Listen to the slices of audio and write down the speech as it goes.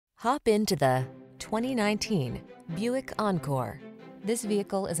Hop into the 2019 Buick Encore. This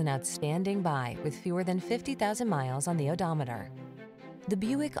vehicle is an outstanding buy with fewer than 50,000 miles on the odometer. The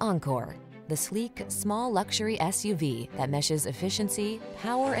Buick Encore, the sleek, small luxury SUV that meshes efficiency,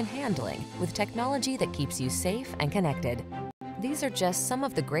 power, and handling with technology that keeps you safe and connected. These are just some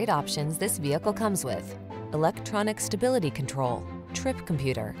of the great options this vehicle comes with: electronic stability control, trip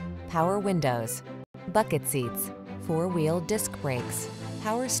computer, power windows, bucket seats, four-wheel disc brakes,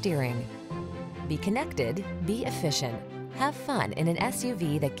 power steering. Be connected, be efficient. Have fun in an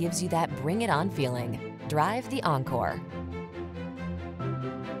SUV that gives you that bring it on feeling. Drive the Encore.